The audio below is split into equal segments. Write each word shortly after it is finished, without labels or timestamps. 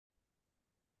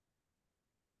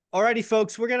Alrighty,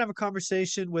 folks, we're going to have a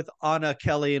conversation with Anna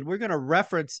Kelly, and we're going to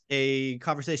reference a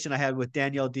conversation I had with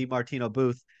Danielle DiMartino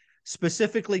Booth,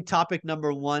 specifically topic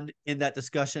number one in that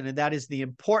discussion, and that is the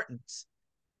importance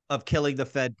of killing the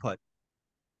Fed put.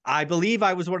 I believe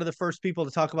I was one of the first people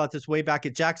to talk about this way back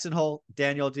at Jackson Hole.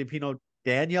 Danielle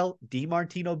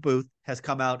DiMartino Booth has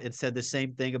come out and said the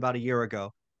same thing about a year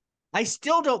ago. I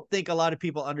still don't think a lot of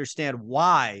people understand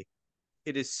why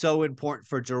it is so important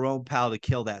for Jerome Powell to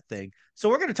kill that thing. So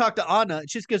we're going to talk to Anna.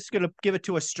 She's just going to give it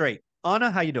to us straight.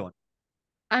 Anna, how you doing?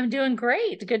 I'm doing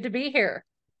great. Good to be here.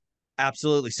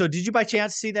 Absolutely. So did you by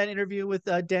chance see that interview with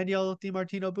Danielle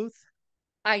DiMartino Booth?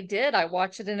 I did. I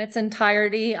watched it in its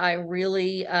entirety. I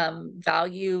really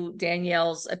value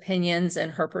Danielle's opinions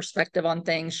and her perspective on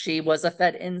things. She was a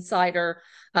Fed insider.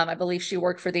 I believe she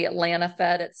worked for the Atlanta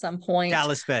Fed at some point.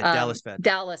 Dallas Fed. Dallas Fed.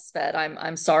 Dallas Fed.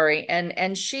 I'm sorry.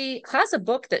 And she has a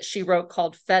book that she wrote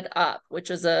called Fed Up,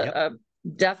 which is Yep. a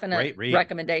definite Great read.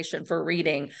 recommendation for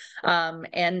reading.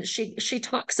 And she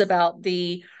talks about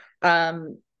the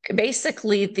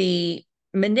basically the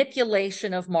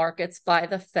manipulation of markets by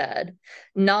the Fed,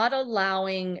 not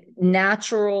allowing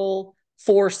natural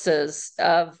forces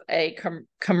of a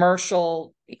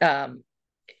commercial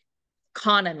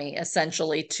economy,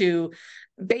 essentially, to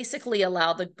basically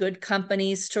allow the good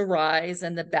companies to rise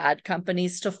and the bad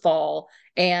companies to fall,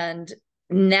 and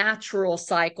natural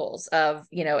cycles of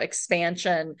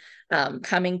expansion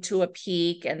coming to a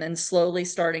peak and then slowly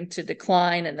starting to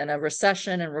decline, and then a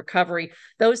recession and recovery.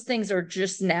 Those things are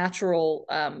just natural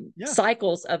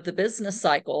cycles of the business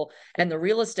cycle and the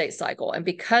real estate cycle. And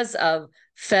because of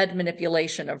Fed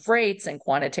manipulation of rates and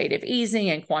quantitative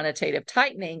easing and quantitative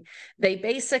tightening, they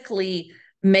basically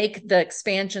make the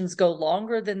expansions go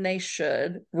longer than they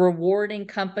should, rewarding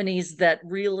companies that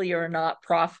really are not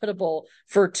profitable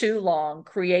for too long,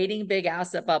 creating big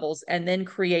asset bubbles, and then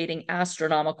creating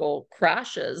astronomical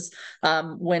crashes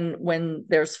when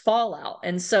there's fallout.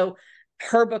 And so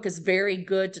her book is very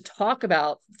good to talk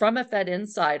about from a Fed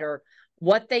insider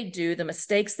what they do, the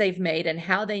mistakes they've made, and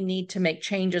how they need to make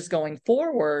changes going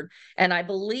forward. And I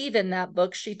believe in that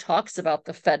book, she talks about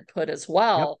the Fed put as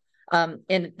well. Yep.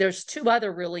 And there's two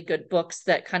other really good books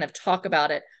that kind of talk about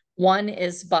it. One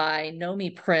is by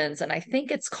Nomi Prinz, and I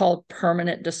think it's called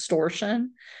Permanent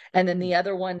Distortion. And then the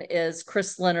other one is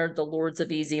Chris Leonard, The Lords of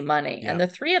Easy Money. Yep. And the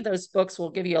three of those books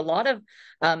will give you a lot of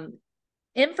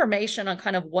information on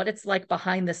kind of what it's like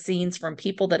behind the scenes from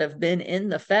people that have been in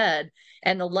the Fed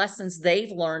and the lessons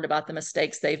they've learned about the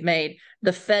mistakes they've made,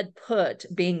 the Fed put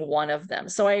being one of them.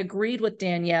 So I agreed with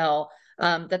Danielle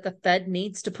that the Fed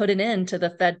needs to put an end to the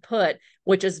Fed put,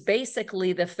 which is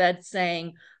basically the Fed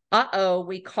saying,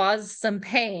 we caused some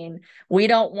pain. We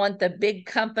don't want the big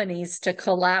companies to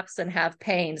collapse and have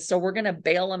pain. So we're going to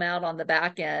bail them out on the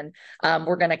back end.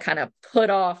 We're going to kind of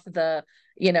put off the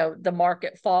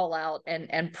market fallout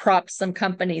and prop some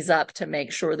companies up to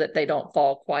make sure that they don't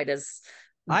fall quite as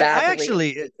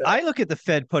badly. I look at the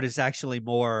Fed put as actually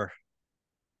more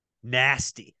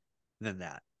nasty than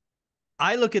that.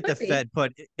 I look at the Fed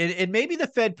put, and maybe the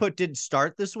Fed put didn't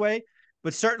start this way,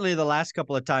 but certainly the last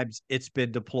couple of times it's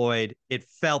been deployed, it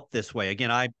felt this way. Again,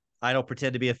 I don't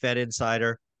pretend to be a Fed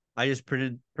insider. I just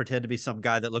pretend to be some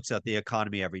guy that looks at the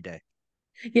economy every day.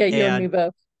 Yeah, you and me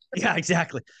both. Yeah,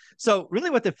 exactly. So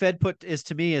really what the Fed put is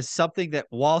to me is something that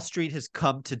Wall Street has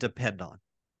come to depend on.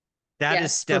 That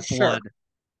is step one.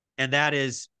 And that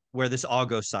is where this all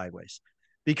goes sideways.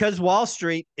 Because Wall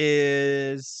Street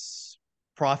is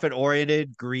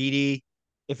profit-oriented, greedy.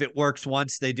 If it works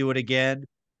once, they do it again.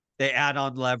 They add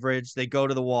on leverage. They go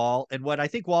to the wall. And what I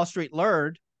think Wall Street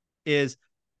learned is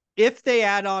if they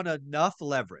add on enough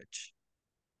leverage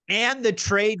and the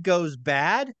trade goes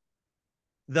bad,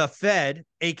 the Fed,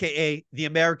 aka the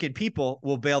American people,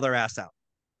 will bail their ass out.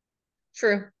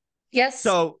 True. Yes.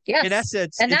 So yes. in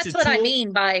essence, and that's what I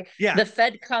mean by the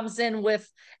Fed comes in with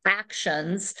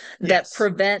actions that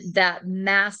prevent that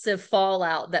massive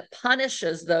fallout, that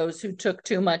punishes those who took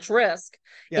too much risk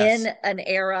in an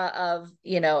era of,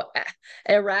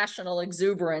 irrational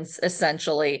exuberance,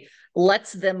 essentially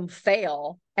lets them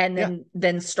fail and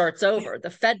then starts over. The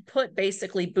Fed put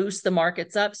basically boosts the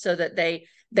markets up so that they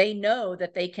know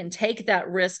that they can take that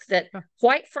risk that,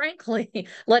 quite frankly,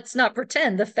 let's not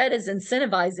pretend the Fed is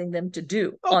incentivizing them to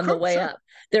do on the way up.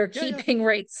 They're keeping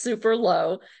rates super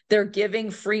low. They're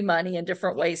giving free money in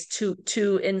different ways to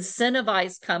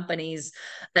incentivize companies.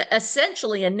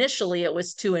 Essentially, initially, it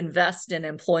was to invest in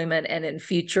employment and in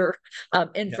future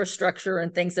infrastructure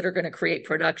and things that are going to create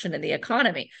production in the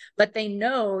economy. But they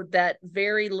know that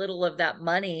very little of that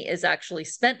money is actually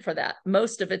spent for that.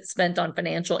 Most of it's spent on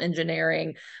financial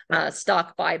engineering,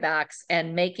 stock buybacks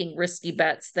and making risky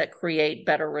bets that create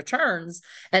better returns.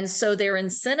 And so they're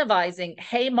incentivizing,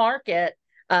 hey, market,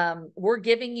 we're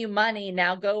giving you money,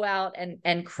 now go out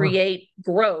and create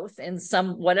growth in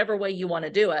some whatever way you want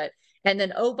to do it. And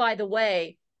then, oh, by the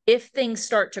way, if things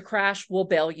start to crash, we'll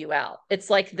bail you out. It's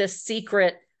like this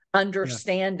secret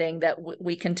understanding that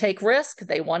we can take risk.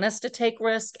 They want us to take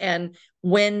risk. And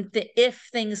if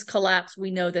things collapse, we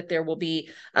know that there will be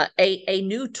a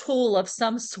new tool of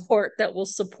some sort that will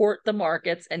support the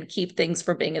markets and keep things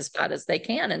from being as bad as they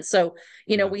can. And so,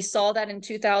 we saw that in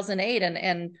 2008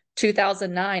 and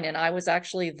 2009. And I was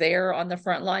actually there on the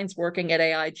front lines working at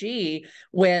AIG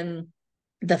when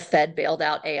the Fed bailed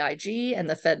out AIG and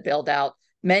the Fed bailed out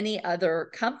many other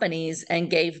companies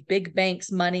and gave big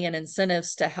banks money and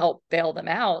incentives to help bail them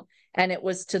out. And it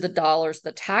was to the dollars,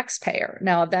 the taxpayer.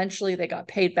 Now, eventually they got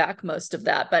paid back most of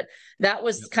that, but that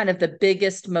was kind of the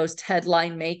biggest, most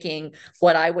headline making,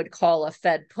 what I would call a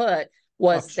Fed put,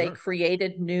 was they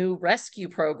created new rescue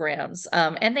programs.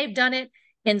 And they've done it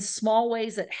in small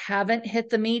ways that haven't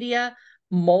hit the media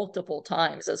multiple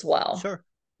times as well. Sure.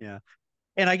 Yeah.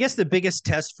 And I guess the biggest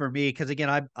test for me, because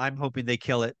again, I'm hoping they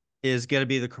kill it, is going to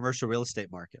be the commercial real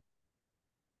estate market.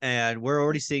 And we're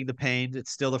already seeing the pain.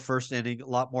 It's still the first inning, a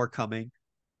lot more coming.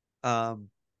 The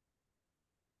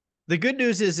good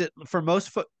news is that for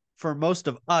most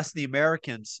of us, the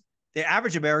Americans, the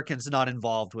average American's not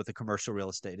involved with the commercial real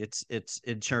estate. It's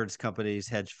insurance companies,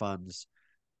 hedge funds,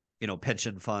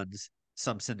 pension funds,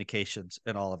 some syndications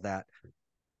and all of that.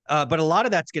 But a lot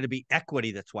of that's going to be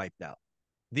equity that's wiped out.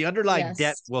 The underlying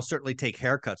debt will certainly take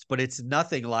haircuts, but it's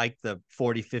nothing like the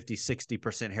 40, 50,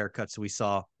 60% haircuts we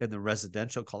saw in the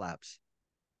residential collapse.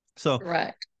 So,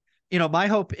 my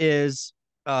hope is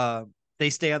they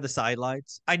stay on the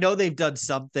sidelines. I know they've done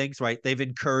some things, right? They've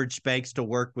encouraged banks to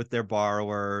work with their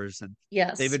borrowers, and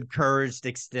they've encouraged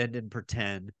extend and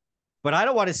pretend. But I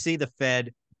don't want to see the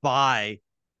Fed buy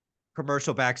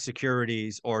commercial-backed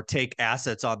securities or take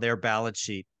assets on their balance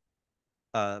sheet.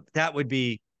 That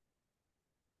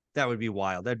would be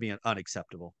wild. That'd be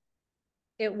unacceptable.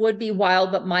 It would be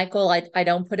wild, but Michael, I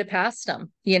don't put it past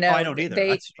them. I don't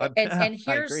either. And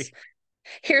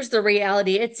here's the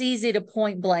reality. It's easy to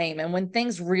point blame. And when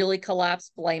things really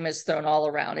collapse, blame is thrown all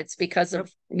around. It's because of,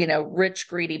 rich,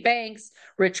 greedy banks,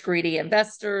 rich, greedy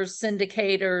investors,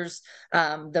 syndicators,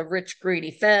 the rich,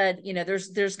 greedy Fed.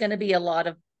 There's going to be a lot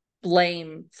of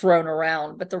blame thrown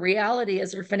around. But the reality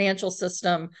is our financial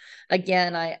system,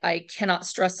 again, I cannot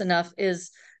stress enough,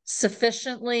 is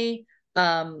sufficiently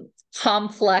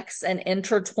complex and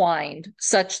intertwined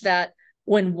such that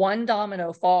when one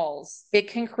domino falls, it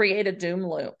can create a doom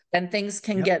loop and things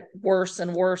can get worse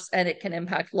and worse, and it can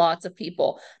impact lots of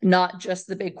people, not just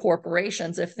the big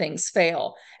corporations, if things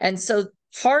fail. And so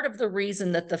part of the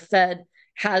reason that the Fed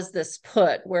has this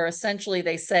put, where essentially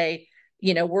they say,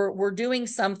 we're doing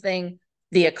something,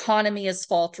 the economy is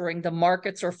faltering, the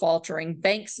markets are faltering,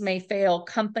 banks may fail,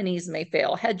 companies may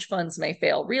fail, hedge funds may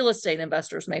fail, real estate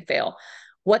investors may fail.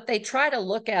 What they try to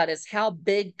look at is how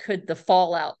big could the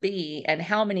fallout be and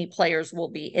how many players will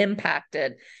be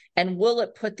impacted, and will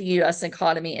it put the U.S.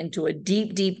 economy into a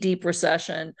deep, deep, deep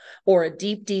recession or a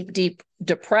deep, deep, deep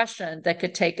depression that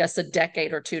could take us a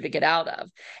decade or two to get out of.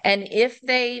 And if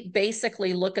they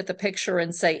basically look at the picture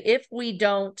and say, if we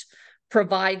don't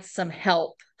provide some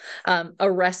help,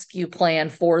 a rescue plan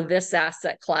for this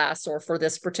asset class or for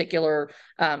this particular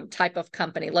type of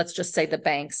company, let's just say the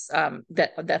banks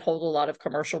that hold a lot of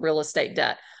commercial real estate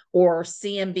debt, or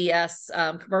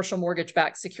CMBS, commercial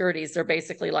mortgage-backed securities. They're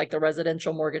basically like the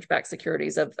residential mortgage-backed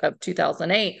securities of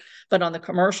 2008, but on the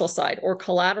commercial side, or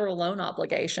collateral loan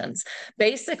obligations.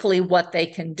 Basically, what they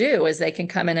can do is they can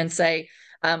come in and say,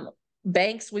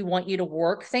 banks, we want you to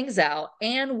work things out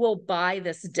and we'll buy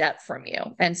this debt from you.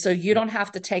 And so you don't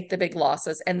have to take the big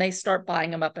losses. And they start buying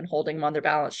them up and holding them on their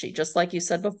balance sheet, just like you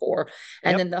said before.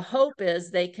 And then the hope is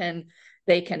they can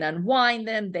unwind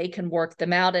them, they can work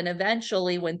them out. And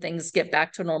eventually when things get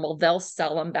back to normal, they'll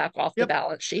sell them back off the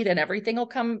balance sheet and everything will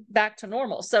come back to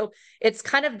normal. So it's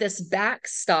kind of this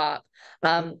backstop.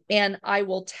 And I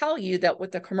will tell you that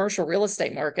with the commercial real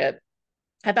estate market,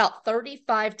 about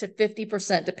 35 to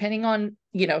 50%, depending on,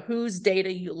 whose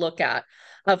data you look at,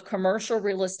 of commercial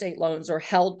real estate loans are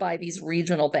held by these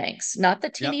regional banks, not the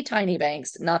teeny tiny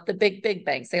banks, not the big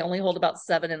banks. They only hold about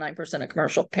 7 and 9% of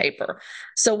commercial paper.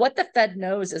 So what the Fed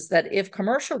knows is that if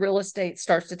commercial real estate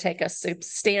starts to take a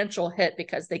substantial hit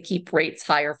because they keep rates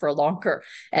higher for longer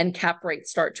and cap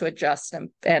rates start to adjust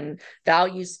and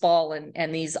values fall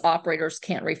and these operators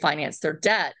can't refinance their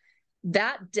debt,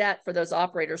 that debt for those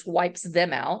operators wipes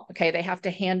them out. Okay. They have to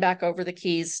hand back over the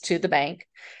keys to the bank.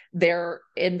 their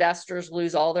investors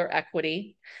lose all their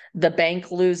equity. The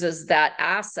bank loses that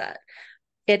asset.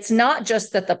 It's not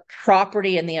just that the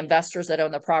property and the investors that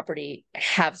own the property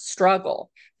have struggle,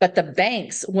 but the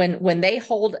banks, when they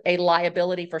hold a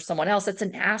liability for someone else, it's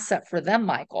an asset for them,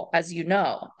 Michael, as you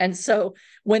know. And so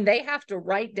when they have to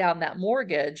write down that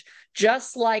mortgage,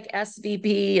 just like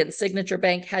SVB and Signature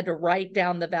Bank had to write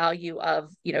down the value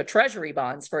of, treasury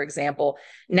bonds, for example,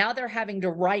 now they're having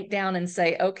to write down and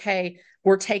say, okay,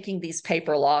 we're taking these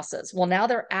paper losses. Well, now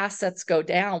their assets go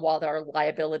down while their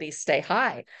liabilities stay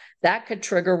high. That could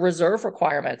trigger reserve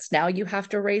requirements. Now you have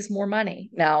to raise more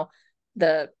money. Now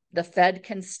the Fed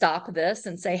can stop this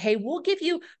and say, hey, we'll give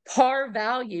you par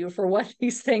value for what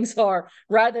these things are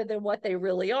rather than what they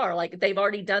really are. Like they've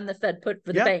already done the Fed put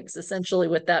for the banks, essentially,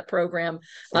 with that program,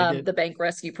 the bank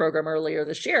rescue program earlier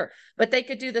this year. But they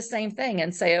could do the same thing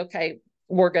and say, okay,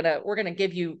 we're gonna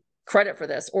give you credit for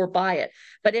this or buy it.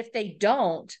 But if they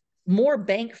don't, more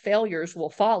bank failures will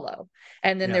follow.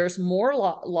 And then there's more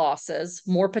losses,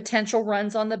 more potential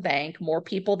runs on the bank, more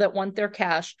people that want their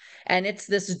cash. And it's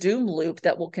this doom loop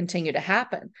that will continue to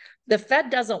happen. The Fed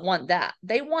doesn't want that.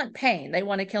 They want pain. They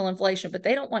want to kill inflation, but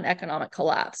they don't want economic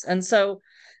collapse. And so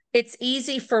it's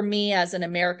easy for me as an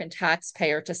American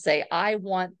taxpayer to say, I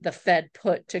want the Fed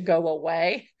put to go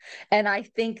away. And I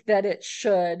think that it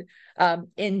should,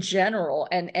 in general,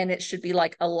 and it should be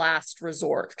like a last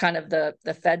resort, kind of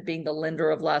the Fed being the lender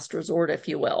of last resort, if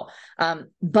you will.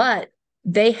 But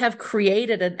they have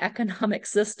created an economic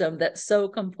system that's so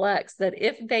complex that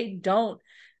if they don't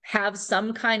have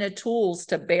some kind of tools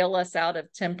to bail us out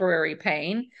of temporary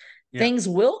pain, things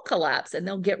will collapse and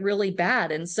they'll get really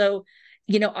bad. And so,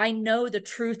 I know the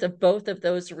truth of both of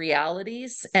those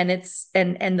realities, and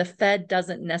the Fed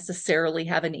doesn't necessarily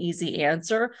have an easy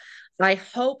answer. I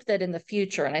hope that in the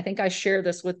future, and I think I share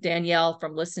this with Danielle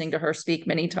from listening to her speak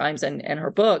many times in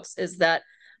her books, is that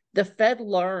the Fed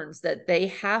learns that they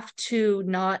have to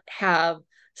not have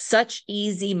such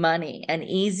easy money and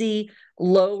easy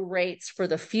low rates for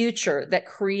the future that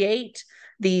create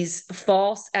these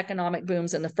false economic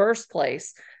booms in the first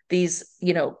place, these,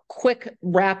 quick,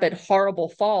 rapid, horrible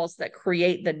falls that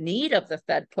create the need of the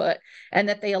Fed put, and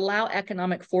that they allow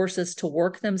economic forces to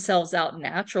work themselves out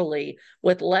naturally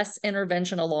with less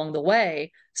intervention along the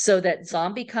way, so that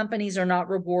zombie companies are not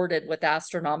rewarded with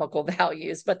astronomical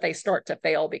values, but they start to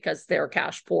fail because they're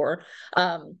cash poor.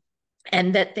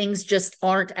 And that things just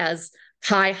aren't as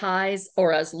high highs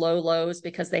or as low lows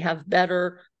because they have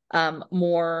better,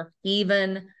 more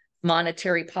even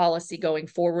monetary policy going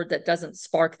forward that doesn't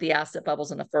spark the asset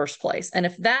bubbles in the first place. And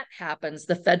if that happens,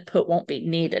 the Fed put won't be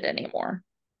needed anymore.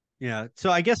 Yeah. So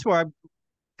I guess where I'm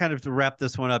kind of, to wrap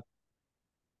this one up,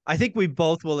 I think we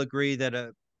both will agree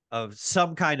that of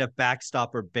some kind of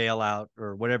backstop or bailout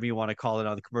or whatever you want to call it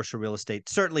on the commercial real estate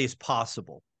certainly is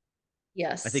possible.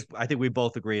 Yes. I think we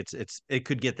both agree it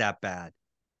could get that bad.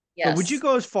 Yes. But would you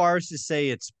go as far as to say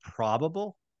it's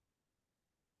probable?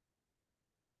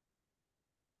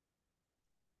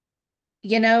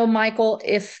 Michael,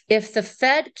 if the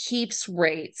Fed keeps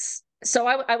rates, so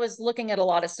I was looking at a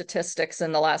lot of statistics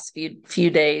in the last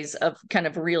few days of kind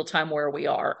of real time where we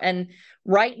are. And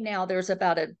right now there's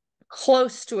about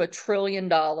close to $1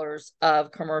 trillion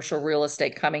of commercial real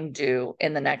estate coming due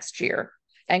in the next year,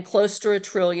 and close to $1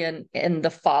 trillion in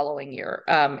the following year,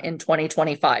 in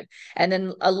 2025, and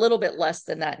then a little bit less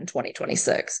than that in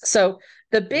 2026. So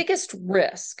the biggest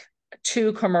risk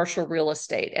to commercial real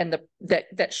estate, and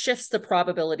that shifts the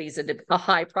probabilities into a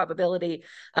high probability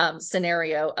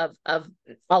scenario of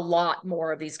a lot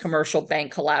more of these commercial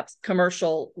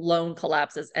loan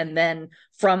collapses, and then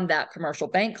from that commercial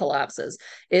bank collapses,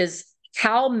 is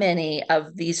how many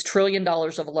of these $1 trillion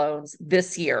of loans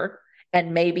this year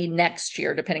and maybe next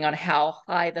year, depending on how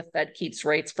high the Fed keeps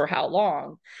rates for how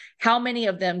long, how many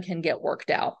of them can get worked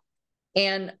out.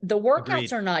 And the workouts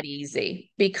Agreed. are not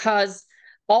easy, because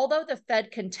although the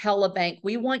Fed can tell a bank,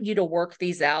 we want you to work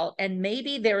these out, and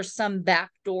maybe there's some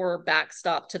backdoor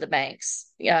backstop to the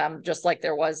banks, just like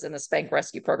there was in this bank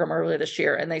rescue program earlier this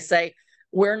year. And they say,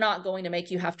 we're not going to make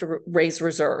you have to raise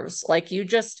reserves. Like, you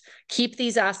just keep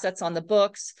these assets on the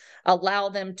books, allow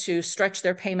them to stretch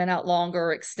their payment out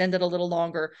longer, extend it a little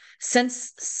longer.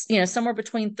 Since, somewhere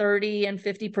between 30 and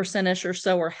 50% or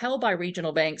so are held by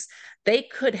regional banks, they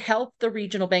could help the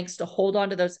regional banks to hold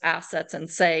on to those assets and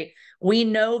say, we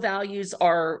know values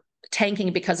are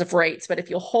tanking because of rates, but if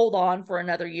you'll hold on for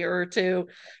another year or two,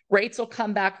 rates will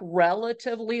come back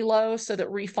relatively low so that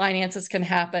refinances can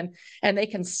happen and they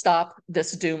can stop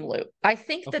this doom loop. I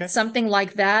think that something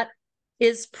like that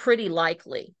is pretty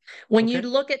likely. When you Okay.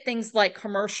 look at things like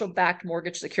commercial-backed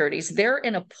mortgage securities, they're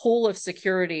in a pool of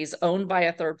securities owned by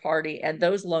a third party, and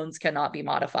those loans cannot be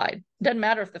modified. Doesn't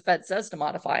matter if the Fed says to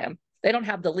modify them. They don't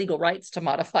have the legal rights to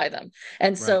modify them.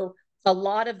 And Right. so a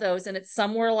lot of those, and it's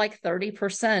somewhere like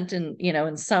 30%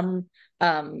 in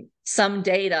some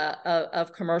data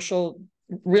of commercial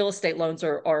real estate loans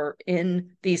are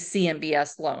in these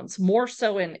CMBS loans, more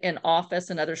so in office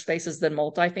and other spaces than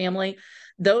multifamily.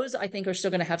 Those I think are still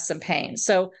going to have some pain.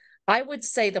 So I would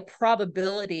say the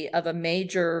probability of a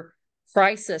major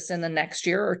crisis in the next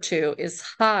year or two is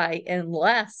high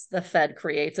unless the Fed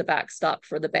creates a backstop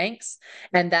for the banks.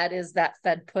 And that is that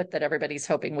Fed put that everybody's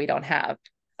hoping we don't have.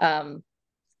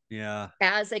 Yeah.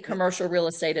 As a commercial real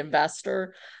estate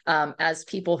investor, as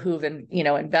people who've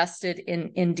invested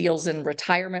in deals in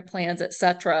retirement plans, et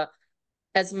cetera,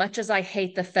 as much as I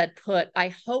hate the Fed put,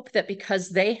 I hope that because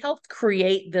they helped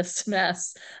create this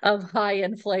mess of high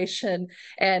inflation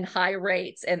and high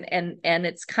rates, and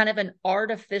it's kind of an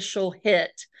artificial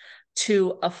hit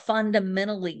to a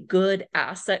fundamentally good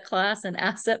asset class and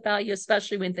asset value,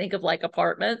 especially when you think of like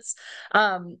apartments.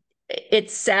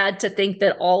 It's sad to think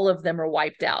that all of them are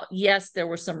wiped out. Yes, there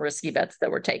were some risky bets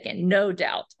that were taken, no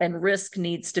doubt, and risk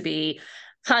needs to be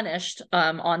punished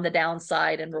on the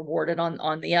downside and rewarded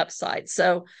on the upside.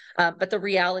 So, but the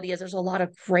reality is there's a lot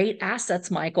of great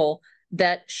assets, Michael,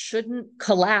 that shouldn't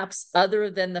collapse other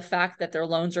than the fact that their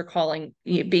loans are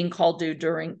being called due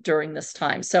during this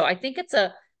time. So I think it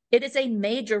is a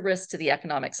major risk to the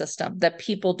economic system that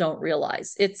people don't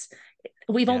realize.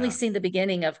 We've only seen the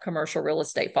beginning of commercial real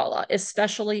estate fallout,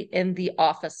 especially in the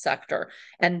office sector,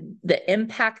 and the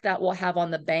impact that will have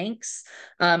on the banks,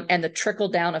 and the trickle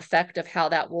down effect of how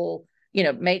that will,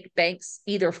 make banks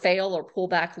either fail or pull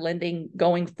back lending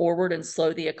going forward and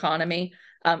slow the economy,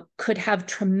 could have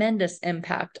tremendous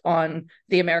impact on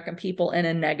the American people in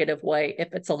a negative way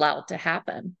if it's allowed to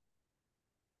happen.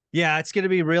 Yeah, it's going to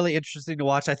be really interesting to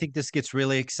watch. I think this gets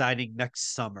really exciting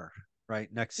next summer, right?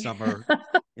 Next summer,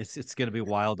 it's going to be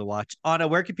wild to watch. Anna,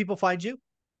 where can people find you?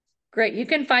 Great. You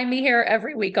can find me here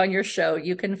every week on your show.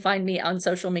 You can find me on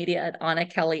social media at Anna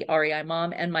Kelly, REI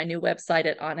Mom, and my new website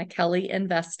at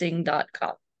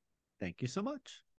AnnaKellyInvesting.com. Thank you so much.